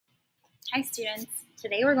Hi students,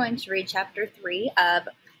 today we're going to read chapter 3 of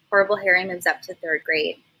Horrible Harry Moves Up to 3rd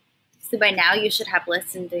Grade. So by now you should have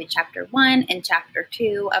listened to chapter 1 and chapter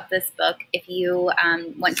 2 of this book. If you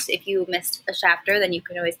missed a chapter, then you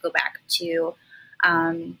can always go back to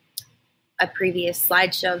a previous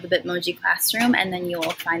slideshow of the Bitmoji Classroom, and then you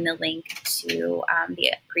will find the link to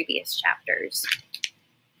the previous chapters.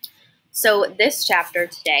 So this chapter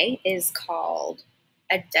today is called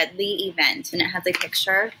A Deadly Event, and it has a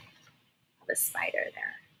picture of a spider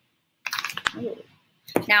there. Ooh.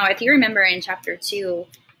 Now, if you remember in chapter 2,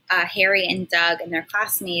 Harry and Doug and their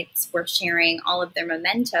classmates were sharing all of their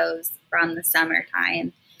mementos from the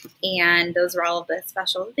summertime, and those were all of the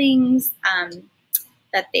special things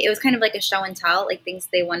it was kind of like a show and tell, like things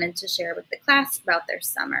they wanted to share with the class about their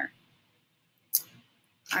summer.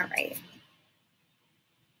 All right.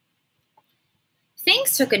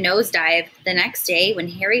 Things took a nosedive the next day when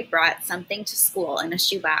Harry brought something to school in a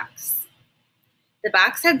shoebox. The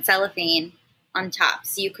box had cellophane on top,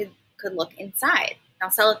 so you could look inside. Now,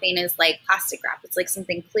 cellophane is like plastic wrap. It's like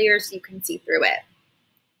something clear so you can see through it.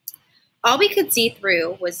 All we could see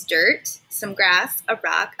through was dirt, some grass, a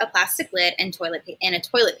rock, a plastic lid, and a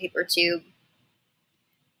toilet paper tube.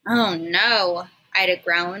 Oh no, Ida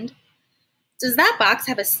groaned. Does that box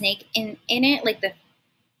have a snake in it like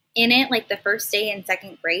the first day in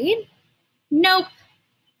 2nd grade? Nope,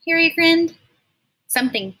 Harry grinned.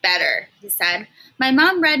 Something better, he said. My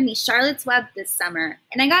mom read me Charlotte's Web this summer,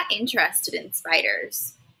 and I got interested in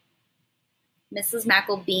spiders. Mrs.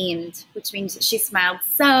 Mackle beamed, which means she smiled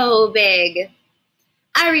so big.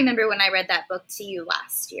 I remember when I read that book to you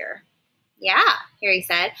last year. Yeah, Harry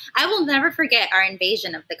said. I will never forget our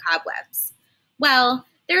invasion of the cobwebs. Well,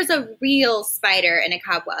 there's a real spider in a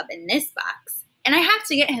cobweb in this box, and I have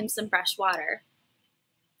to get him some fresh water.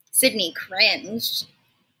 Sydney cringed.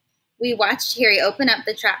 We watched Harry open up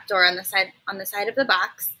the trapdoor on the side of the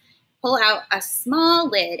box, pull out a small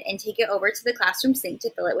lid, and take it over to the classroom sink to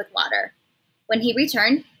fill it with water. When he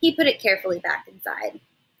returned, he put it carefully back inside.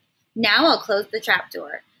 Now I'll close the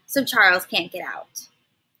trapdoor so Charles can't get out.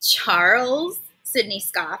 Charles? Sydney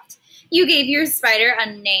scoffed. You gave your spider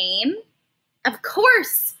a name? Of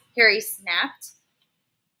course, Harry snapped.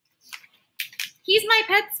 He's my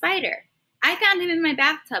pet spider. I found him in my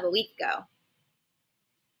bathtub a week ago.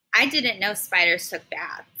 I didn't know spiders took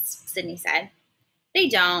baths, Sydney said. They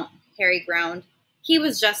don't, Harry groaned. He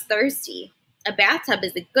was just thirsty. A bathtub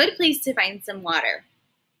is a good place to find some water.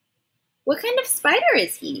 What kind of spider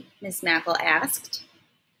is he? Miss Mackle asked.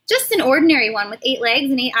 Just an ordinary one with 8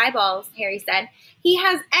 legs and 8 eyeballs, Harry said. He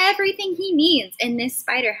has everything he needs in this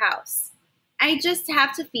spider house. I just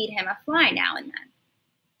have to feed him a fly now and then.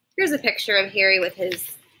 Here's a picture of Harry with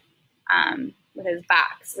his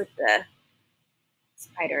box with the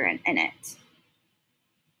spider in it.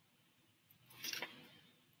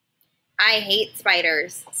 I hate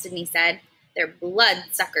spiders, Sydney said. They're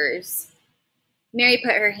bloodsuckers. Mary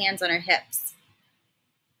put her hands on her hips.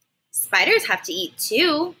 Spiders have to eat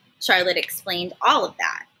too, Charlotte explained all of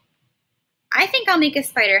that. I think I'll make a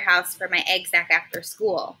spider house for my egg sack after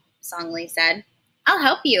school, Songley said. I'll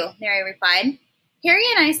help you, Mary replied. Harry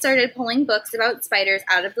and I started pulling books about spiders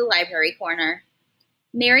out of the library corner.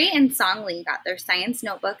 Mary and Songley got their science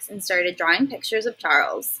notebooks and started drawing pictures of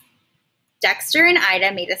Charles. Dexter and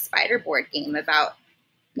Ida made a spider board game about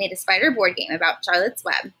Charlotte's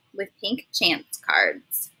Web with pink chance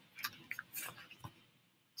cards.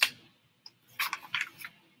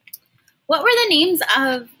 What were the names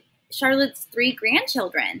of Charlotte's 3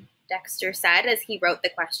 grandchildren? Dexter said as he wrote the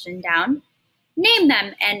question down. Name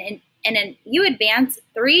them, and you advance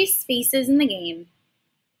 3 spaces in the game.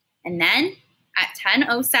 And then, at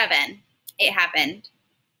 10:07, it happened,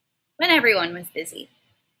 when everyone was busy.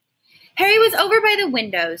 Harry was over by the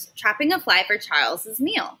windows, trapping a fly for Charles's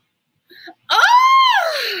meal.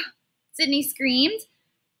 Oh! Sydney screamed.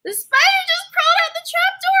 The spider just crawled out the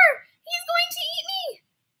trapdoor! He's going to eat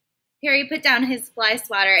me! Harry put down his fly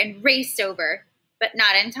swatter and raced over, but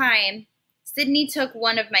not in time. Sydney took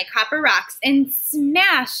one of my copper rocks and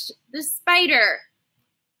smashed the spider.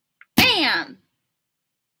 Bam!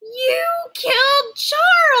 You killed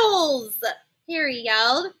Charles! Harry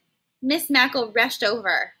yelled. Miss Mackle rushed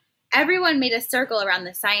over. Everyone made a circle around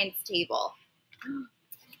the science table.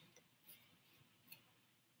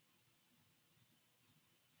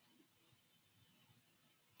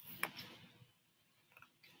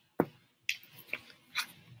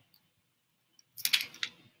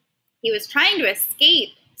 He was trying to escape,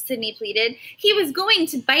 Sydney pleaded. He was going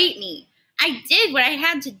to bite me. I did what I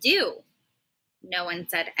had to do. No one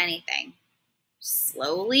said anything.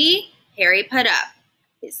 Slowly, Harry put up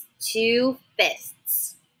his 2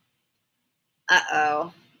 fists.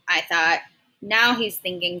 Uh-oh, I thought. Now he's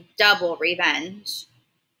thinking double revenge.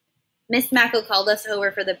 Miss Mackle called us over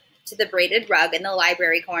to the braided rug in the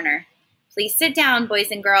library corner. Please sit down, boys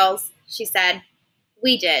and girls, she said.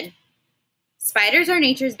 We did. Spiders are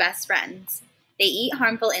nature's best friends. They eat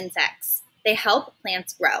harmful insects. They help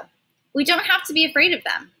plants grow. We don't have to be afraid of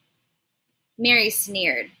them. Mary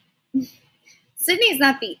sneered. Sydney's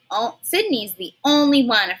the only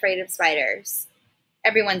one afraid of spiders.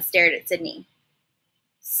 Everyone stared at Sydney.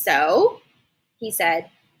 So, he said,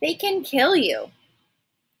 they can kill you.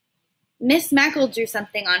 Miss Mackle drew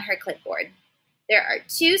something on her clipboard. There are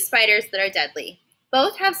 2 spiders that are deadly.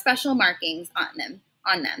 Both have special markings on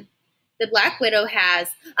them. The Black Widow has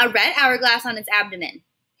a red hourglass on its abdomen,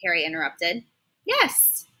 Harry interrupted.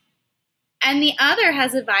 Yes. And the other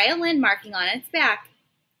has a violin marking on its back.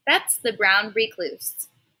 That's the brown recluse.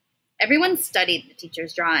 Everyone studied the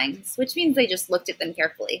teacher's drawings, which means they just looked at them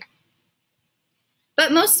carefully.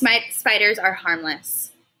 But most spiders are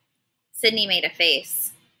harmless. Sydney made a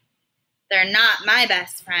face. They're not my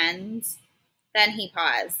best friends. Then he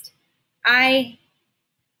paused. I'm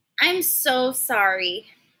so sorry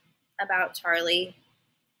about Charlie.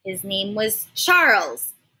 His name was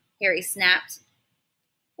Charles, Harry snapped.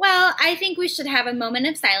 Well, I think we should have a moment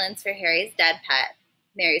of silence for Harry's dead pet,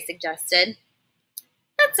 Mary suggested.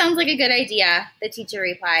 That sounds like a good idea, the teacher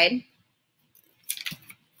replied.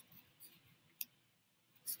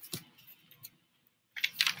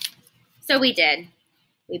 So we did.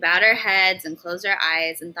 We bowed our heads and closed our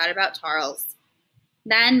eyes and thought about Charles.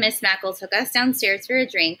 Then Miss Mackle took us downstairs for a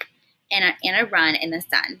drink and a run in the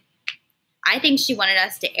sun. I think she wanted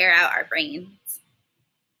us to air out our brains.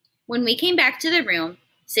 When we came back to the room,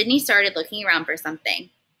 Sydney started looking around for something.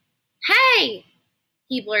 Hey,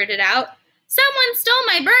 he blurted out, someone stole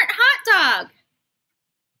my burnt hot dog.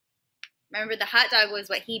 Remember, the hot dog was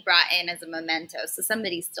what he brought in as a memento, so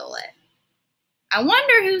somebody stole it. I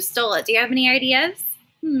wonder who stole it. Do you have any ideas?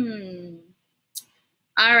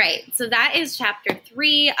 All right, so that is chapter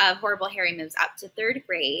 3 of Horrible Harry Moves Up to 3rd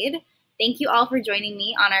grade. Thank you all for joining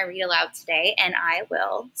me on our read aloud today, and I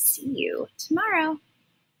will see you tomorrow.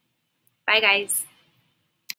 Bye, guys.